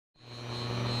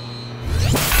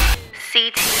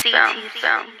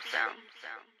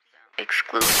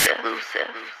Exclusive.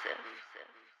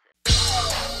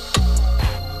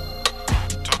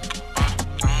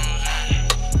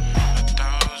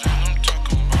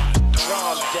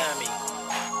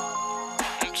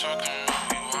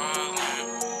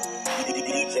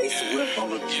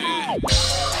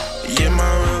 Yeah,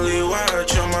 my really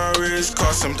watch on my wrist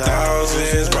cost some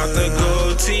thousands. Brought the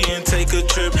gold tee and take a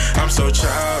trip. I'm so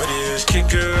childish.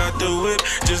 Kick her out the whip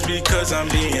just because I'm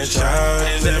being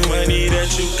childish. That money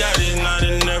that you got is not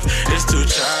enough. It's too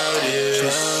childish.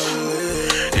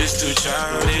 It's too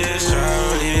childish,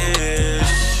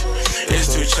 childish. It's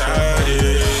too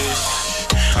childish.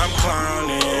 I'm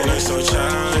clowning, it's so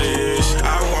childish.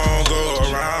 I won't go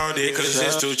around it cause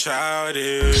it's too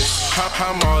childish.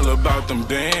 I'm all about them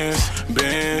bands.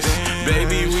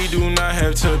 Baby, we do not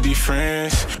have to be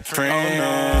friends.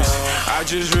 I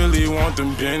just really want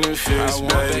them benefits,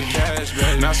 baby.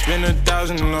 Now spend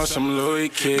 1,000 on some Louis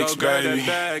kicks, baby.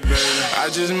 I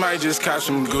just might just cop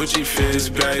some Gucci fits,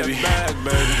 baby.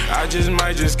 I just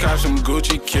might just cop some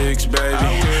Gucci kicks,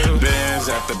 baby. Bands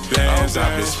after bands,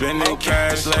 I've been spending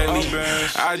cash lately.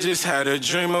 I just had a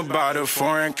dream about a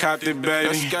foreign cop it,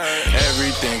 baby.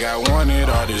 Everything I wanted,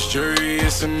 all this jewelry,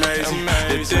 it's amazing.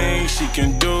 The things she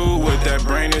can do with that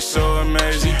brain is so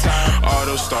amazing.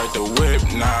 Auto start the whip,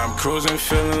 now I'm cruising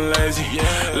feeling lazy.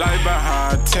 Life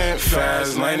behind tent,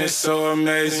 fast lane is so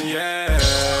amazing. Yeah,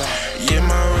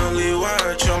 my really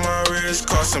watch on my wrist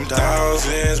cost some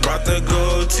thousands. Brought the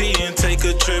gold tee and take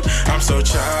a trip. I'm so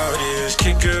childish.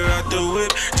 Kick her out the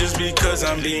whip just because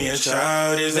I'm being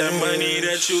childish. That money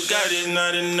that you got is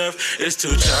not enough. It's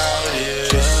too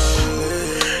childish.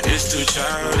 It's too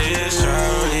childish,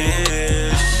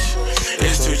 childish.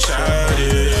 It's too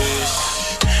childish.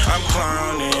 I'm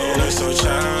clowning, it's so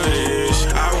childish.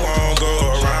 I won't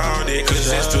go around it cause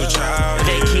it's too childish.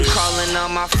 They keep calling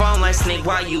on my phone like Snick,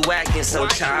 why you acting so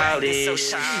childish?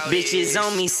 Bitches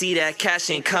on me, see that cash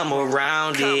and come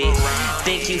around it.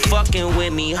 Think you fucking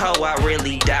with me, ho, I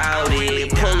really doubt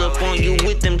it. Pull up on you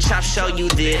with them chops, show you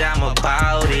that I'm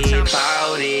about it,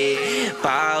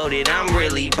 I'm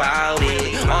really bout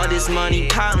it. All this money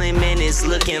piling, man, it's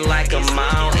looking like a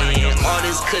mountain. All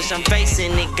this kush I'm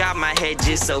facing, it got my head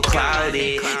just so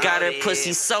clouded. Got her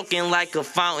pussy soaking like a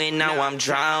fountain, now I'm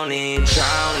drowning.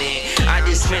 I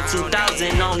just spent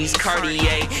 2,000 on these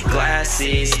Cartier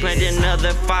glasses. Spent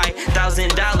another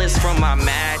 $5,000 from my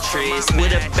mattress.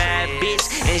 With a bad bitch,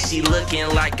 and she looking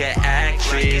like an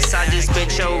actress. I just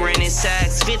bet your rent is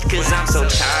Saks Fifth cause I'm so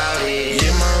childish.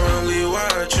 Yeah, my really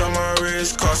watch on my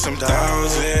wrist cost some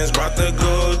thousands. Brought the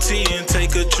gold tee and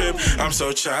take a trip. I'm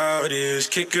so childish.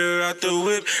 Kick her out the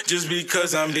whip just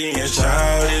because I'm being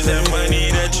childish. That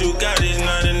money that you got is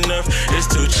not enough. It's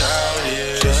too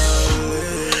childish.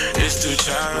 It's too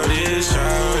childish,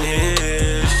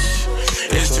 childish.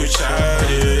 It's too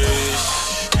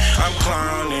childish. I'm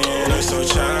clowning, it's so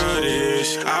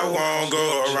childish. I won't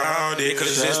go around it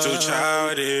cause it's too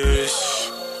childish.